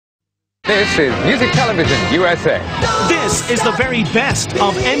This is Music Television USA. This is the very best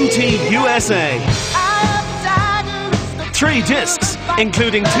of MT USA. 3 discs,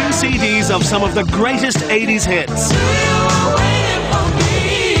 including 2 CDs of some of the greatest 80s hits.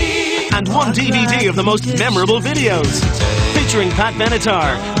 And 1 DVD of the most memorable videos. Featuring Pat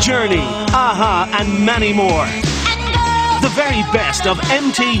Benatar, Journey, Aha, and many more. The very best of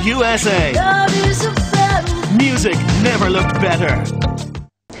MT USA. Music never looked better.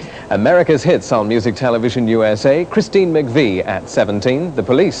 America's hits on Music Television USA. Christine McVie at 17, The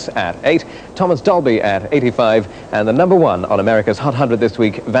Police at 8, Thomas Dolby at 85, and the number 1 on America's Hot 100 this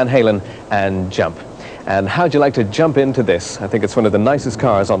week, Van Halen and Jump. And how'd you like to jump into this? I think it's one of the nicest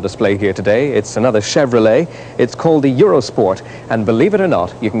cars on display here today. It's another Chevrolet. It's called the Eurosport, and believe it or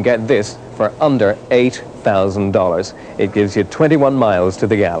not, you can get this for under $8,000. It gives you 21 miles to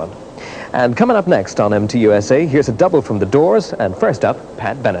the gallon. And coming up next on MTUSA, here's a double from The Doors, and first up,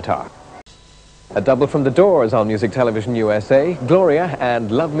 Pat Benatar. A double from The Doors on Music Television USA, Gloria and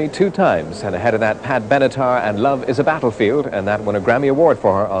Love Me 2 Times. And ahead of that, Pat Benatar and Love is a Battlefield, and that won a Grammy Award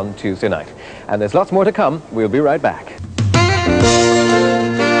for her on Tuesday night. And there's lots more to come. We'll be right back.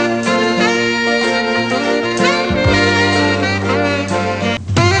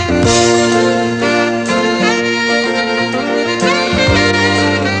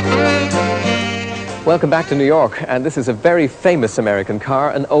 Welcome back to New York, and this is a very famous American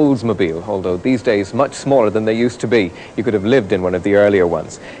car, an Oldsmobile, although these days much smaller than they used to be. You could have lived in one of the earlier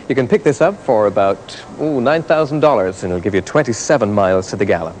ones. You can pick this up for about $9,000, and it'll give you 27 miles to the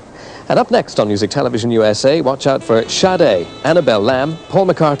gallon. And up next on Music Television USA, watch out for Sade, Annabelle Lamb, Paul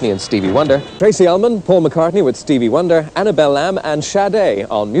McCartney and Stevie Wonder, Tracy Ullman, Paul McCartney with Stevie Wonder, Annabelle Lamb and Sade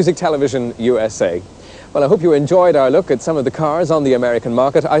on Music Television USA. Well, I hope you enjoyed our look at some of the cars on the American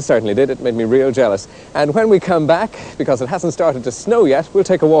market. I certainly did. It made me real jealous. And when we come back, because it hasn't started to snow yet, we'll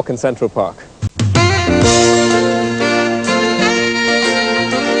take a walk in Central Park.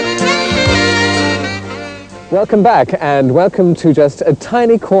 Welcome back, and welcome to just a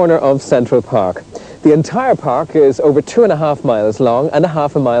tiny corner of Central Park. The entire park is over 2.5 miles long and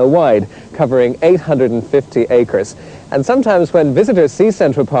 1/2 mile wide, covering 850 acres. And sometimes when visitors see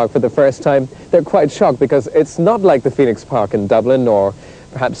Central Park for the first time, they're quite shocked because it's not like the Phoenix Park in Dublin or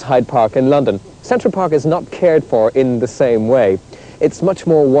perhaps Hyde Park in London. Central Park is not cared for in the same way. It's much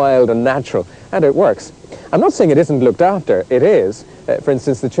more wild and natural, and it works. I'm not saying it isn't looked after, it is. For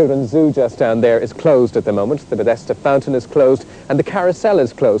instance, the Children's Zoo just down there is closed at the moment. The Bethesda Fountain is closed, and the Carousel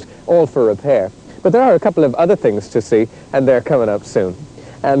is closed, all for repair. But there are a couple of other things to see, and they're coming up soon.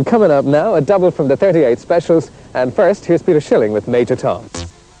 And coming up now, a double from the 38 Specials, and first, here's Peter Schilling with Major Tom.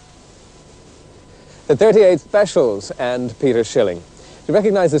 The 38 Specials and Peter Schilling. Do you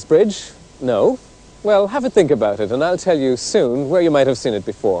recognize this bridge? No? Well, have a think about it, and I'll tell you soon where you might have seen it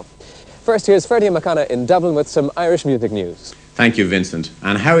before. First, here's Ferdy McConnell in Dublin with some Irish music news. Thank you, Vincent.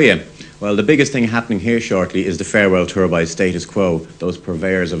 And how are you? Well, the biggest thing happening here shortly is the farewell tour by Status Quo, those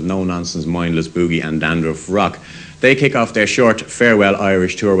purveyors of no-nonsense, mindless boogie and dandruff rock. They kick off their short farewell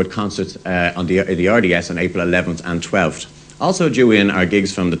Irish tour with concerts on the RDS on April 11th and 12th. Also due in are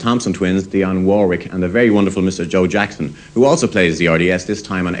gigs from the Thompson Twins, Dionne Warwick and the very wonderful Mr. Joe Jackson, who also plays the RDS this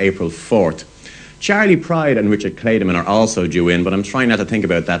time on April 4th. Charlie Pride and Richard Clayderman are also due in, but I'm trying not to think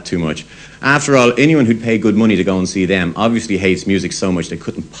about that too much. After all, anyone who'd pay good money to go and see them obviously hates music so much they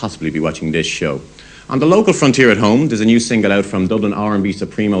couldn't possibly be watching this show. On the local frontier at home, there's a new single out from Dublin R&B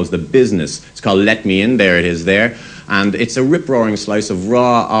Supremos, The Business. It's called Let Me In, there it is there. And it's a rip-roaring slice of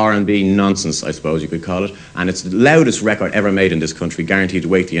raw R&B nonsense, I suppose you could call it. And it's the loudest record ever made in this country, guaranteed to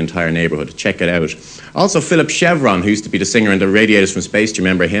wake the entire neighbourhood. Check it out. Also, Philip Chevron, who used to be the singer in the Radiators from Space, do you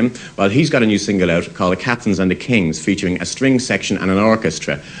remember him? Well, he's got a new single out called The Captains and the Kings, featuring a string section and an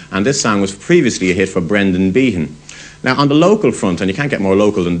orchestra. And this song was previously a hit for Brendan Behan. Now, on the local front, and you can't get more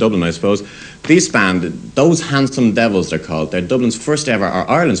local than Dublin, I suppose, this band, Those Handsome Devils, they're called. They're Dublin's first ever, or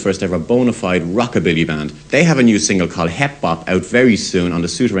Ireland's first ever, bona fide rockabilly band. They have a new single called Hep Bop out very soon on the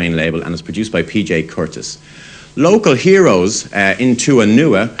Souterrain label, and it's produced by PJ Curtis. Local heroes in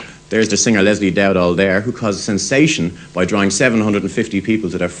Tuanua, there's the singer Leslie Dowdall there, who caused a sensation by drawing 750 people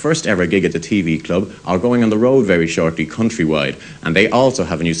to their first ever gig at the TV Club, are going on the road very shortly, countrywide. And they also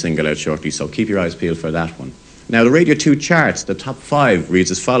have a new single out shortly, so keep your eyes peeled for that one. Now, the Radio 2 charts, the top 5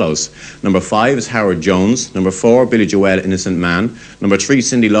 reads as follows. Number 5 is Howard Jones. Number 4, Billy Joel, Innocent Man. Number 3,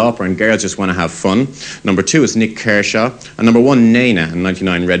 Cyndi Lauper and Girls Just Wanna Have Fun. Number 2 is Nick Kershaw. And number 1, Nena and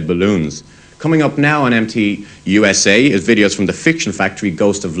 99 Red Balloons. Coming up now on MT USA is videos from The Fiction Factory,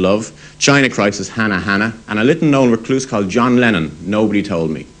 Ghost of Love, China Crisis, Hannah Hannah, and a little-known recluse called John Lennon, Nobody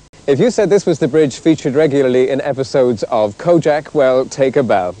Told Me. If you said this was the bridge featured regularly in episodes of Kojak, well, take a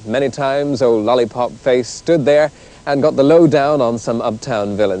bow. Many times old Lollipop Face stood there and got the lowdown on some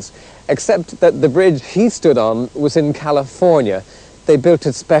uptown villains. Except that the bridge he stood on was in California. They built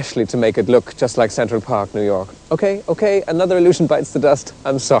it specially to make it look just like Central Park, New York. Okay, another illusion bites the dust.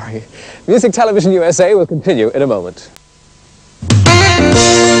 I'm sorry. Music Television USA will continue in a moment.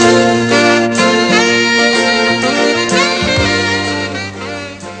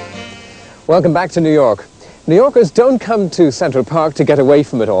 Welcome back to New York. New Yorkers don't come to Central Park to get away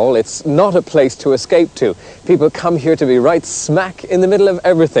from it all. It's not a place to escape to. People come here to be right smack in the middle of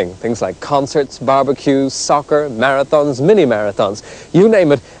everything. Things like concerts, barbecues, soccer, marathons, mini-marathons. You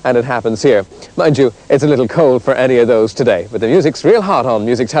name it, and it happens here. Mind you, it's a little cold for any of those today, but the music's real hot on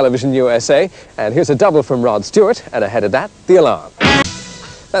Music Television USA. And here's a double from Rod Stewart, and ahead of that, The Alarm.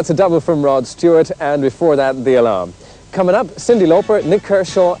 That's a double from Rod Stewart, and before that, The Alarm. Coming up, Cyndi Lauper, Nick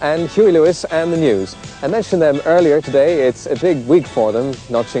Kershaw and Huey Lewis and the News. I mentioned them earlier today. It's a big week for them,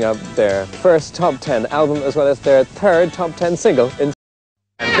 notching up their first top 10 album as well as their third top 10 single. And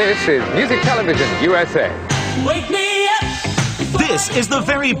this is Music Television USA. Wake me up. This is the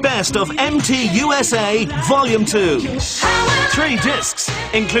very best of MTUSA Volume 2. 3 discs,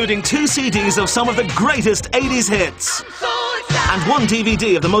 including 2 CDs of some of the greatest 80s hits. And 1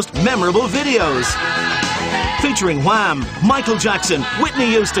 DVD of the most memorable videos. Featuring Wham, Michael Jackson, Whitney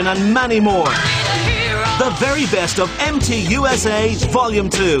Houston and many more. The very best of MTUSA Volume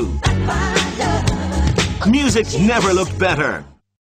 2. Music never looked better.